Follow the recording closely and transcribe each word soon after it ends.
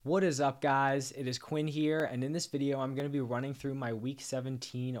What is up, guys? It is Quinn here, and in this video, I'm going to be running through my Week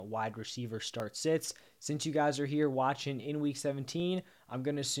 17 wide receiver start sits. Since you guys are here watching in Week 17, I'm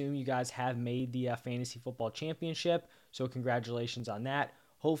going to assume you guys have made the Fantasy Football Championship, so congratulations on that.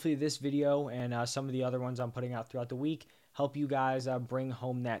 Hopefully, this video and some of the other ones I'm putting out throughout the week help you guys bring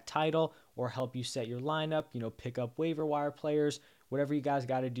home that title or help you set your lineup, pick up waiver wire players, whatever you guys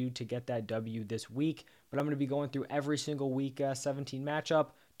got to do to get that W this week. But I'm going to be going through every single Week 17 matchup,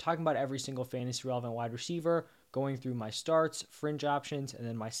 talking about every single fantasy relevant wide receiver, going through my starts, fringe options, and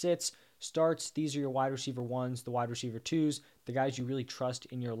then my sits. Starts, these are your wide receiver ones, the wide receiver twos, the guys you really trust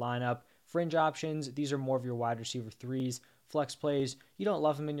in your lineup. Fringe options, these are more of your wide receiver threes. Flex plays, you don't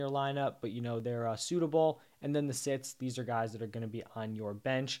love them in your lineup, but they're suitable. And then the sits, these are guys that are going to be on your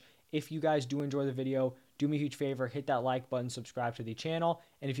bench. If you guys do enjoy the video, do me a huge favor, hit that like button, subscribe to the channel.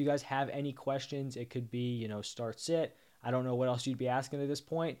 And if you guys have any questions, it could be, start sit. I don't know what else you'd be asking at this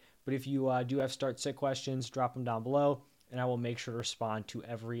point, but if you do have start sit questions, drop them down below, and I will make sure to respond to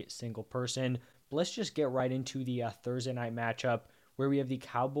every single person. But let's just get right into the Thursday night matchup where we have the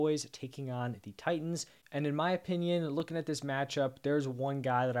Cowboys taking on the Titans. And in my opinion, looking at this matchup, there's one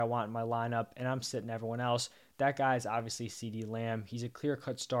guy that I want in my lineup, and I'm sitting everyone else. That guy is obviously CeeDee Lamb. He's a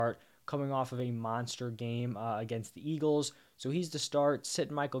clear-cut start coming off of a monster game against the Eagles. So he's the start,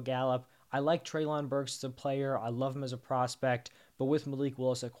 sitting Michael Gallup. I like Treylon Burks as a player. I love him as a prospect. But with Malik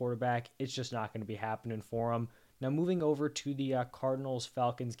Willis at quarterback, it's just not going to be happening for him. Now, moving over to the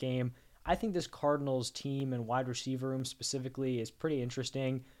Cardinals-Falcons game, I think this Cardinals team and wide receiver room specifically is pretty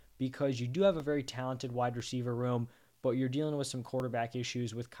interesting because you do have a very talented wide receiver room, but you're dealing with some quarterback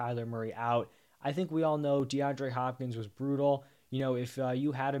issues with Kyler Murray out. I think we all know DeAndre Hopkins was brutal. If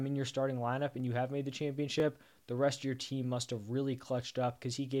you had him in your starting lineup and you have made the championship, the rest of your team must have really clutched up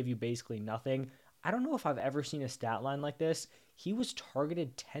because he gave you basically nothing. I don't know if I've ever seen a stat line like this. He was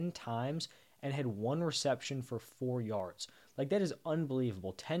targeted 10 times and had one reception for 4 yards. Like, that is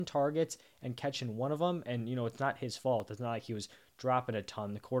unbelievable. 10 targets and catching one of them, and, it's not his fault. It's not like he was dropping a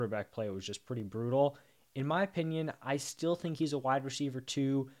ton. The quarterback play was just pretty brutal. In my opinion, I still think he's a wide receiver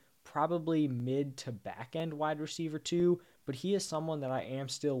too, probably mid to back end wide receiver too, but he is someone that I am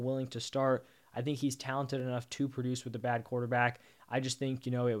still willing to start. I think he's talented enough to produce with a bad quarterback. I just think,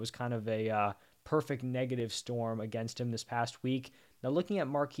 it was kind of a perfect negative storm against him this past week. Now, looking at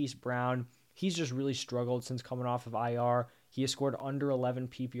Marquise Brown, he's just really struggled since coming off of IR. He has scored under 11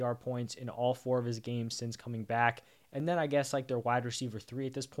 PPR points in all 4 of his games since coming back. And then I guess like their wide receiver 3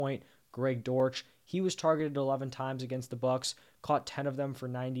 at this point, Greg Dortch, he was targeted 11 times against the Bucks, caught 10 of them for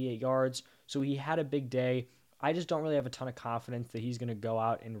 98 yards. So he had a big day. I just don't really have a ton of confidence that he's going to go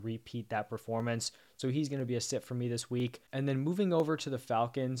out and repeat that performance. So he's going to be a sit for me this week. And then moving over to the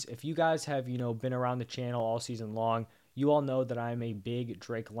Falcons, if you guys have, been around the channel all season long, you all know that I'm a big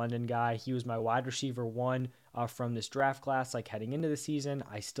Drake London guy. He was my wide receiver 1 from this draft class, like heading into the season.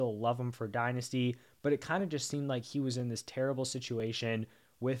 I still love him for Dynasty, but it kind of just seemed like he was in this terrible situation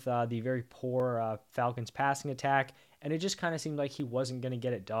with the very poor Falcons passing attack, and it just kind of seemed like he wasn't going to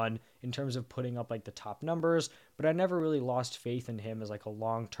get it done in terms of putting up like the top numbers, but I never really lost faith in him as like a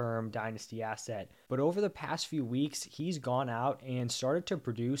long-term dynasty asset. But over the past few weeks, he's gone out and started to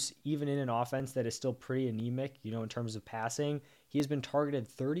produce even in an offense that is still pretty anemic, in terms of passing. He has been targeted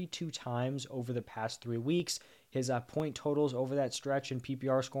 32 times over the past 3 weeks. His point totals over that stretch in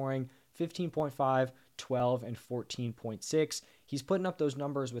PPR scoring, 15.5, 12, and 14.6. He's putting up those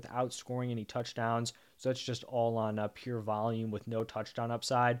numbers without scoring any touchdowns, so that's just all on pure volume with no touchdown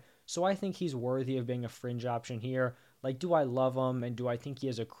upside. So I think he's worthy of being a fringe option here. Like, do I love him and do I think he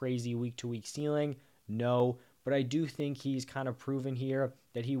has a crazy week-to-week ceiling? No, but I do think he's kind of proven here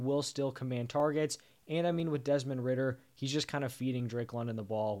that he will still command targets. And I mean, with Desmond Ridder, he's just kind of feeding Drake London the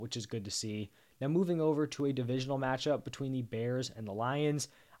ball, which is good to see. Now, moving over to a divisional matchup between the Bears and the Lions.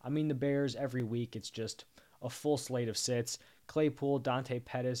 I mean, the Bears every week, it's just a full slate of sits. Claypool, Dante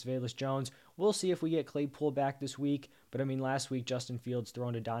Pettis, Velus Jones. We'll see if we get Claypool back this week. But I mean, last week, Justin Fields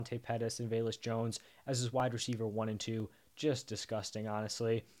throwing to Dante Pettis and Velus Jones as his wide receiver 1 and 2. Just disgusting,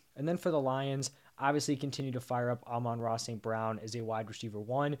 honestly. And then for the Lions, obviously continue to fire up Amon-Ra St. Brown as a wide receiver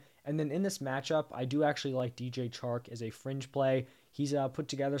 1. And then in this matchup, I do actually like DJ Chark as a fringe play. He's put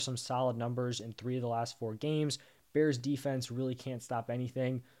together some solid numbers in 3 of the last 4 games. Bears defense really can't stop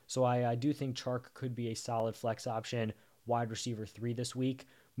anything. So I do think Chark could be a solid flex option, wide receiver 3 this week.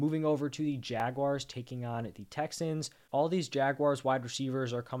 Moving over to the Jaguars taking on the Texans. All these Jaguars wide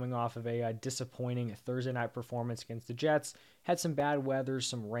receivers are coming off of a disappointing Thursday night performance against the Jets. Had some bad weather,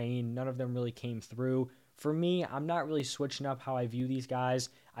 some rain. None of them really came through. For me, I'm not really switching up how I view these guys.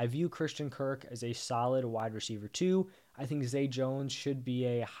 I view Christian Kirk as a solid wide receiver 2. I think Zay Jones should be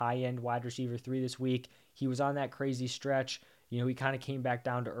a high-end wide receiver 3 this week. He was on that crazy stretch. He kind of came back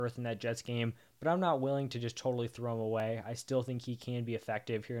down to earth in that Jets game, but I'm not willing to just totally throw him away. I still think he can be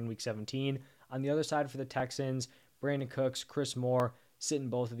effective here in week 17. On the other side for the Texans, Brandon Cooks, Chris Moore, sitting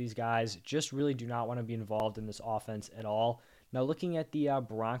both of these guys, just really do not want to be involved in this offense at all. Now, looking at the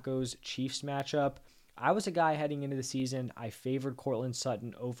Broncos-Chiefs matchup, I was a guy heading into the season. I favored Courtland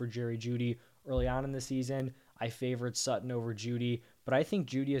Sutton over Jerry Jeudy early on in the season. I favored Sutton over Jeudy, but I think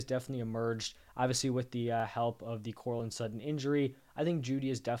Jeudy has definitely emerged. Obviously, with the help of the Courtland Sutton injury, I think Jeudy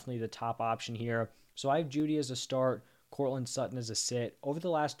is definitely the top option here. So I have Jeudy as a start, Courtland Sutton as a sit. Over the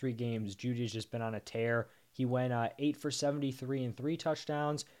last 3 games, Jeudy has just been on a tear. He went 8 for 73 and 3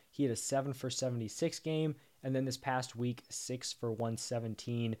 touchdowns. He had a 7 for 76 game, and then this past week, 6 for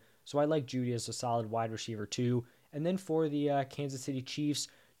 117. So I like Jeudy as a solid wide receiver too. And then for the Kansas City Chiefs,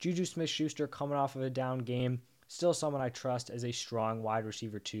 Juju Smith-Schuster coming off of a down game, still someone I trust as a strong wide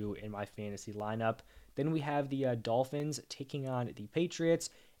receiver too in my fantasy lineup. Then we have the Dolphins taking on the Patriots.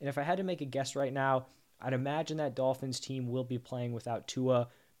 And if I had to make a guess right now, I'd imagine that Dolphins team will be playing without Tua.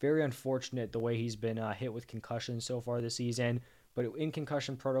 Very unfortunate the way he's been hit with concussion so far this season. But in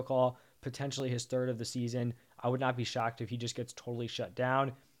concussion protocol, potentially his 3rd of the season, I would not be shocked if he just gets totally shut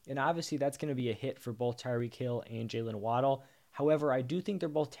down. And obviously that's going to be a hit for both Tyreek Hill and Jalen Waddle. However, I do think they're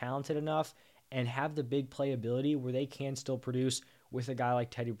both talented enough and have the big playability where they can still produce with a guy like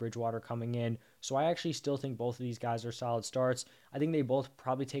Teddy Bridgewater coming in. So I actually still think both of these guys are solid starts. I think they both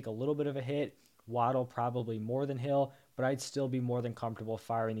probably take a little bit of a hit. Waddle probably more than Hill, but I'd still be more than comfortable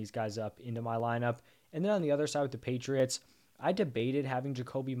firing these guys up into my lineup. And then on the other side with the Patriots, I debated having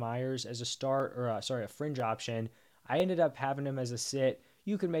Jacoby Myers as a start, or a fringe option. I ended up having him as a sit.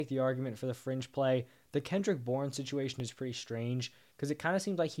 You could make the argument for the fringe play. The Kendrick Bourne situation is pretty strange because it kind of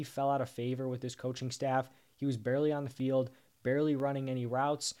seems like he fell out of favor with his coaching staff. He was barely on the field, barely running any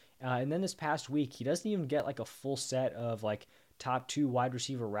routes. And then this past week, he doesn't even get like a full set of like top 2 wide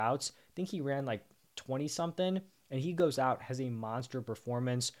receiver routes. I think he ran like 20 something, and he goes out, has a monster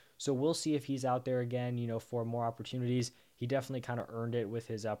performance. So we'll see if he's out there again, for more opportunities. He definitely kind of earned it with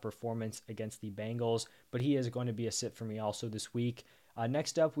his performance against the Bengals, but he is going to be a sit for me also this week.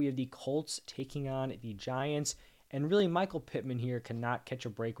 Next up, we have the Colts taking on the Giants. And really, Michael Pittman here cannot catch a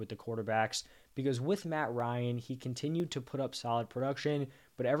break with the quarterbacks because with Matt Ryan, he continued to put up solid production,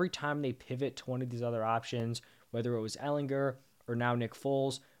 but every time they pivot to one of these other options, whether it was Ellinger or now Nick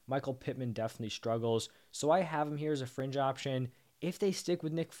Foles, Michael Pittman definitely struggles. So I have him here as a fringe option. If they stick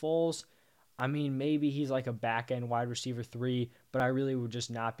with Nick Foles, I mean, maybe he's like a back-end wide receiver 3, but I really would just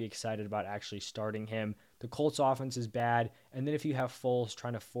not be excited about actually starting him. The Colts offense is bad, and then if you have Foles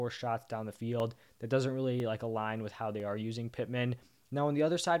trying to force shots down the field, that doesn't really like align with how they are using Pittman. Now, on the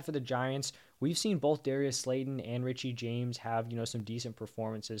other side for the Giants, we've seen both Darius Slayton and Richie James have, some decent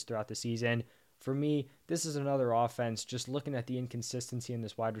performances throughout the season. For me, this is another offense, just looking at the inconsistency in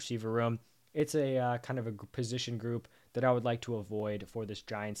this wide receiver room. It's a kind of a position group that I would like to avoid for this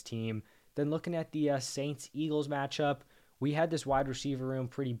Giants team. Then looking at the Saints-Eagles matchup, we had this wide receiver room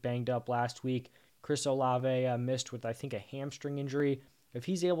pretty banged up last week. Chris Olave missed with, I think, a hamstring injury. If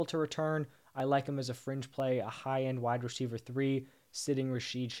he's able to return, I like him as a fringe play, a high-end wide receiver 3, sitting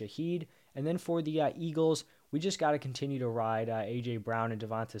Rashid Shaheed. And then for the Eagles, we just got to continue to ride A.J. Brown and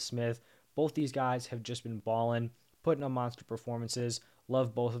Devonta Smith. Both these guys have just been balling, putting on monster performances.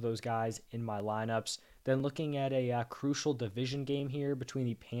 Love both of those guys in my lineups. Then looking at a crucial division game here between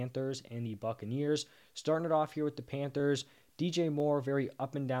the Panthers and the Buccaneers. Starting it off here with the Panthers, DJ Moore, very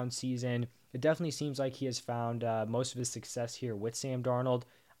up and down season. It definitely seems like he has found most of his success here with Sam Darnold.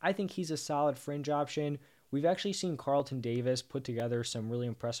 I think he's a solid fringe option. We've actually seen Carlton Davis put together some really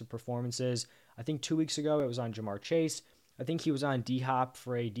impressive performances. I think 2 weeks ago it was on Jamar Chase. I think he was on D-Hop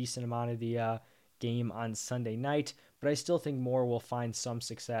for a decent amount of the game on Sunday night, but I still think Moore will find some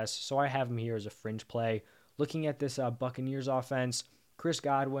success, so I have him here as a fringe play. Looking at this Buccaneers offense, Chris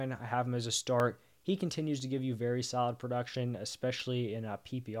Godwin, I have him as a start. He continues to give you very solid production, especially in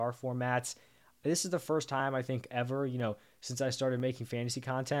PPR formats. This is the first time I think ever, since I started making fantasy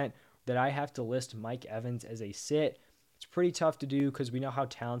content, that I have to list Mike Evans as a sit. It's pretty tough to do because we know how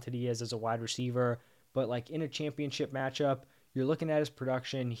talented he is as a wide receiver, but like in a championship matchup, you're looking at his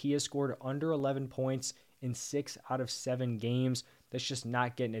production. He has scored under 11 points in 6 out of 7 games. That's just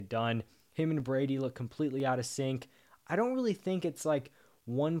not getting it done. Him and Brady look completely out of sync. I don't really think it's like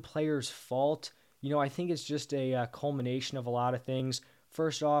one player's fault. I think it's just a culmination of a lot of things.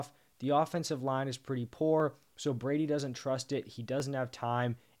 First off, the offensive line is pretty poor, so Brady doesn't trust it. He doesn't have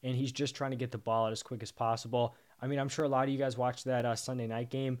time, and he's just trying to get the ball out as quick as possible. I mean, I'm sure a lot of you guys watched that Sunday night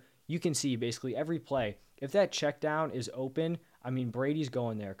game. you can see basically every play. If that check down is open, I mean, Brady's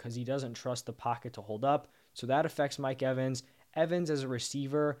going there because he doesn't trust the pocket to hold up. So that affects Mike Evans. Evans as a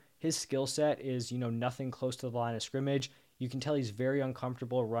receiver, his skill set is, nothing close to the line of scrimmage. You can tell he's very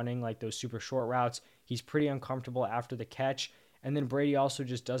uncomfortable running like those super short routes. He's pretty uncomfortable after the catch. And then Brady also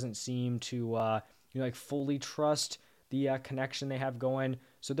just doesn't seem to, fully trust the connection they have going.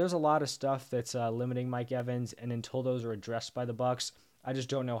 So there's a lot of stuff that's limiting Mike Evans. And until those are addressed by the Bucs, I just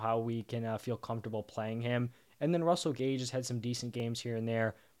don't know how we can feel comfortable playing him. And then Russell Gage has had some decent games here and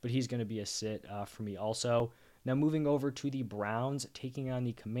there, but he's going to be a sit for me also. Now moving over to the Browns, taking on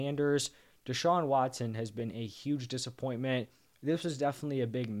the Commanders. Deshaun Watson has been a huge disappointment. This was definitely a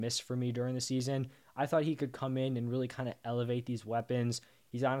big miss for me during the season. I thought he could come in and really kind of elevate these weapons.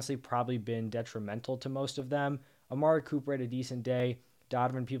 He's honestly probably been detrimental to most of them. Amari Cooper had a decent day.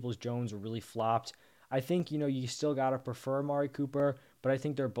 Donovan Peoples-Jones really flopped. I think, you still got to prefer Amari Cooper, but I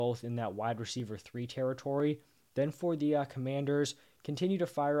think they're both in that wide receiver 3 territory. Then for the Commanders, continue to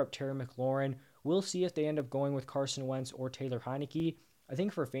fire up Terry McLaurin. We'll see if they end up going with Carson Wentz or Taylor Heinicke. I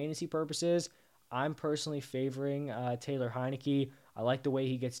think for fantasy purposes, I'm personally favoring Taylor Heinicke. I like the way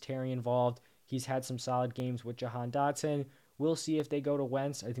he gets Terry involved. He's had some solid games with Jahan Dotson. We'll see if they go to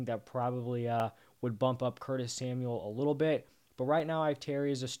Wentz. I think that probably would bump up Curtis Samuel a little bit. But right now I have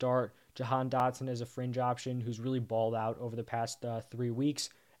Terry as a start, Jahan Dotson as a fringe option who's really balled out over the past 3 weeks,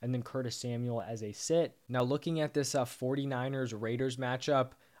 and then Curtis Samuel as a sit. Now looking at this 49ers-Raiders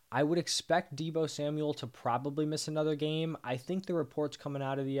matchup, I would expect Deebo Samuel to probably miss another game. I think the reports coming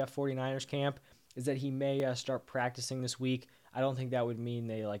out of the 49ers camp is that he may start practicing this week. I don't think that would mean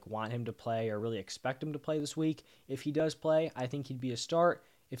they want him to play or really expect him to play this week. If he does play, I think he'd be a start.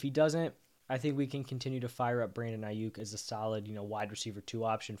 If he doesn't, I think we can continue to fire up Brandon Ayuk as a solid, wide receiver 2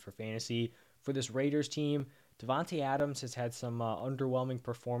 option for fantasy. For this Raiders team, Devontae Adams has had some underwhelming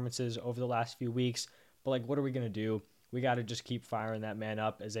performances over the last few weeks, but what are we going to do? We got to just keep firing that man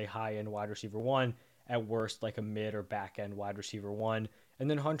up as a high-end wide receiver 1, at worst a mid or back-end wide receiver 1. And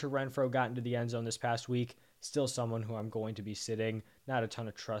then Hunter Renfrow got into the end zone this past week. Still someone who I'm going to be sitting. Not a ton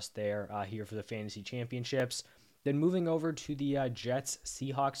of trust there here for the fantasy championships. Then moving over to the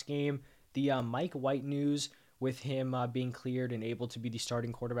Jets-Seahawks game, the Mike White news with him being cleared and able to be the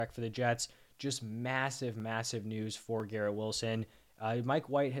starting quarterback for the Jets. Just massive, massive news for Garrett Wilson. Mike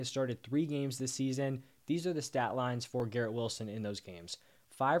White has started 3 games this season. These are the stat lines for Garrett Wilson in those games.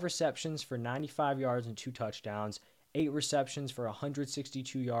 5 receptions for 95 yards and 2 touchdowns. 8 receptions for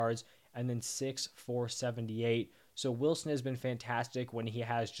 162 yards, and then 6 for 78. So Wilson has been fantastic when he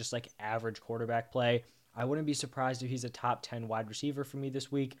has just average quarterback play. I wouldn't be surprised if he's a top 10 wide receiver for me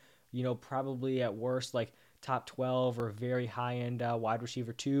this week. Probably at worst top 12 or very high-end wide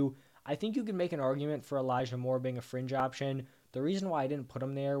receiver 2. I think you can make an argument for Elijah Moore being a fringe option. The reason why I didn't put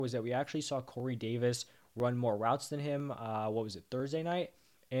him there was that we actually saw Corey Davis run more routes than him, Thursday night?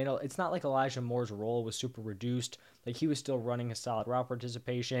 And it's not like Elijah Moore's role was super reduced. He was still running a solid route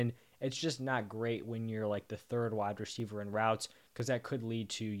participation. It's just not great when you're the 3rd wide receiver in routes, because that could lead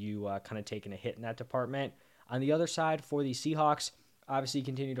to you kind of taking a hit in that department. On the other side, for the Seahawks, obviously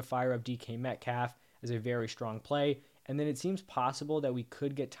continue to fire up DK Metcalf as a very strong play. And then it seems possible that we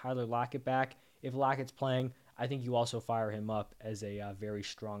could get Tyler Lockett back. If Lockett's playing, I think you also fire him up as a very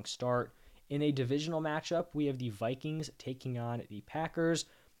strong start. In a divisional matchup, we have the Vikings taking on the Packers.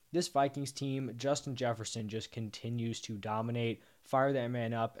 This Vikings team, Justin Jefferson just continues to dominate, fire that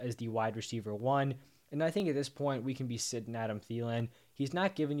man up as the wide receiver 1. And I think at this point, we can be sitting Adam Thielen. He's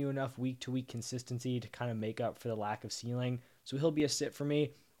not giving you enough week-to-week consistency to kind of make up for the lack of ceiling. So he'll be a sit for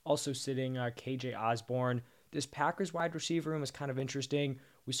me. Also sitting KJ Osborne. This Packers wide receiver room is kind of interesting.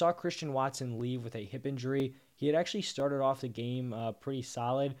 We saw Christian Watson leave with a hip injury. He had actually started off the game pretty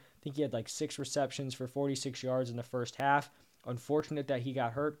solid. I think he had 6 receptions for 46 yards in the first half. Unfortunate that he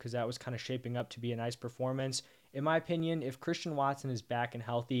got hurt because that was kind of shaping up to be a nice performance. In my opinion, if Christian Watson is back and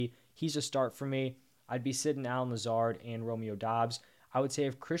healthy, he's a start for me. I'd be sitting Allen Lazard and Romeo Doubs. I would say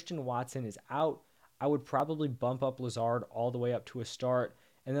if Christian Watson is out, I would probably bump up Lazard all the way up to a start.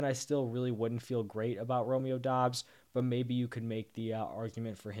 And then I still really wouldn't feel great about Romeo Doubs, but maybe you could make the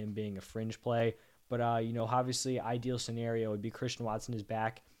argument for him being a fringe play. But, obviously, ideal scenario would be Christian Watson is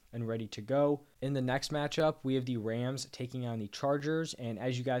back and ready to go. In the next matchup, we have the Rams taking on the Chargers. And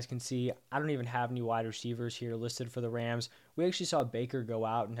as you guys can see, I don't even have any wide receivers here listed for the Rams. We actually saw Baker go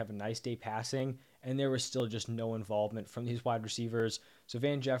out and have a nice day passing, and there was still just no involvement from these wide receivers. So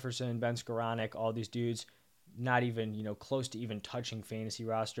Van Jefferson, Ben Skoranek, all these dudes, not even, close to even touching fantasy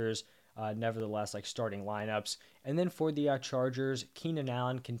rosters. Nevertheless, starting lineups. And then for the Chargers, Keenan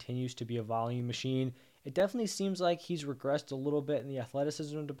Allen continues to be a volume machine. it definitely seems like he's regressed a little bit in the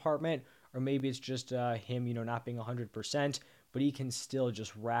athleticism department, or maybe it's just him, not being 100%, but he can still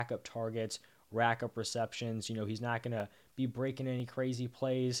just rack up targets, rack up receptions. He's not going to be breaking any crazy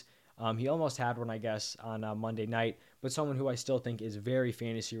plays. He almost had one, I guess, on Monday night, but someone who I still think is very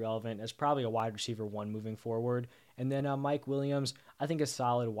fantasy relevant as probably a wide receiver one moving forward. And then Mike Williams, I think a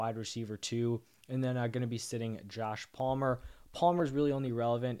solid wide receiver two. And then going to be sitting Josh Palmer. Palmer is really only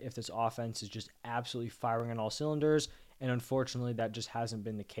relevant if this offense is just absolutely firing on all cylinders. And unfortunately, that just hasn't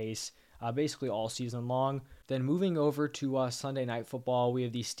been the case basically all season long. Then moving over to Sunday Night Football, we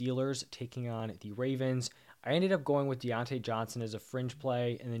have the Steelers taking on the Ravens. I ended up going with Diontae Johnson as a fringe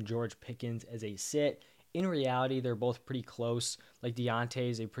play and then George Pickens as a sit. In reality, they're both pretty close. Like Diontae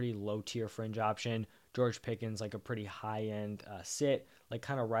is a pretty low tier fringe option. George Pickens like a pretty high end sit, like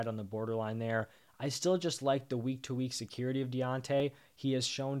kind of right on the borderline there. I still just like the week to week security of Diontae. He has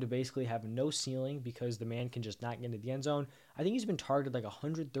shown to basically have no ceiling because the man can just not get into the end zone. I think he's been targeted like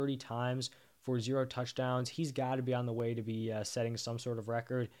 130 times for 0 touchdowns. He's got to be on the way to be setting some sort of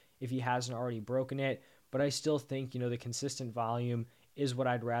record if he hasn't already broken it. But I still think, the consistent volume is what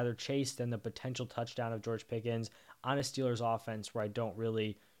I'd rather chase than the potential touchdown of George Pickens on a Steelers offense where I don't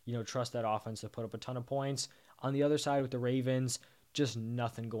really, trust that offense to put up a ton of points. On the other side with the Ravens, just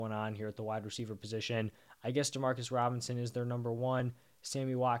nothing going on here at the wide receiver position. I guess Demarcus Robinson is their number one.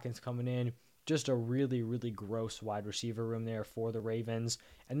 Sammy Watkins coming in. Just a really, really gross wide receiver room there for the Ravens.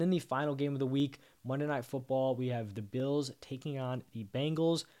 And then the final game of the week, Monday Night Football, we have the Bills taking on the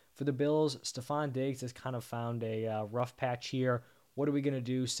Bengals. For the Bills, Stephon Diggs has kind of found a rough patch here. What are we going to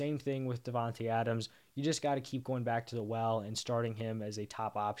do? Same thing with Davante Adams. You just got to keep going back to the well and starting him as a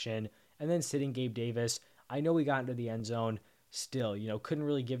top option. And then sitting Gabe Davis. I know we got into the end zone. Still, couldn't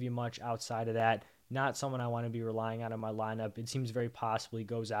really give you much outside of that. Not someone I want to be relying on in my lineup. It seems very possible he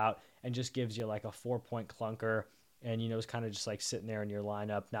goes out and just gives you like a 4-point clunker and, is kind of just like sitting there in your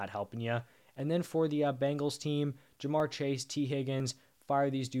lineup, not helping you. And then for the Bengals team, Jamar Chase, T. Higgins, fire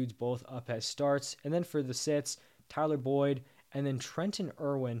these dudes both up as starts. And then for the sits, Tyler Boyd, and then Trenton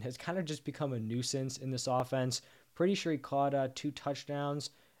Irwin has kind of just become a nuisance in this offense. Pretty sure he caught 2 touchdowns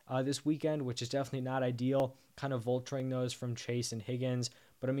this weekend, which is definitely not ideal, kind of vulturing those from Chase and Higgins.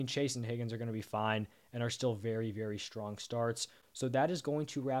 But I mean, Chase and Higgins are going to be fine and are still very, very strong starts. So that is going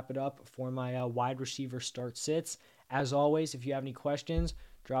to wrap it up for my wide receiver start sits. As always, if you have any questions,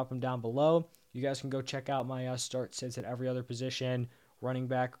 drop them down below. You guys can go check out my start sits at every other position, running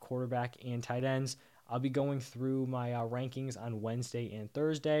back, quarterback, and tight ends. I'll be going through my rankings on Wednesday and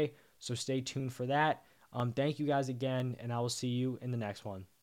Thursday, so stay tuned for that. Thank you guys again, and I will see you in the next one.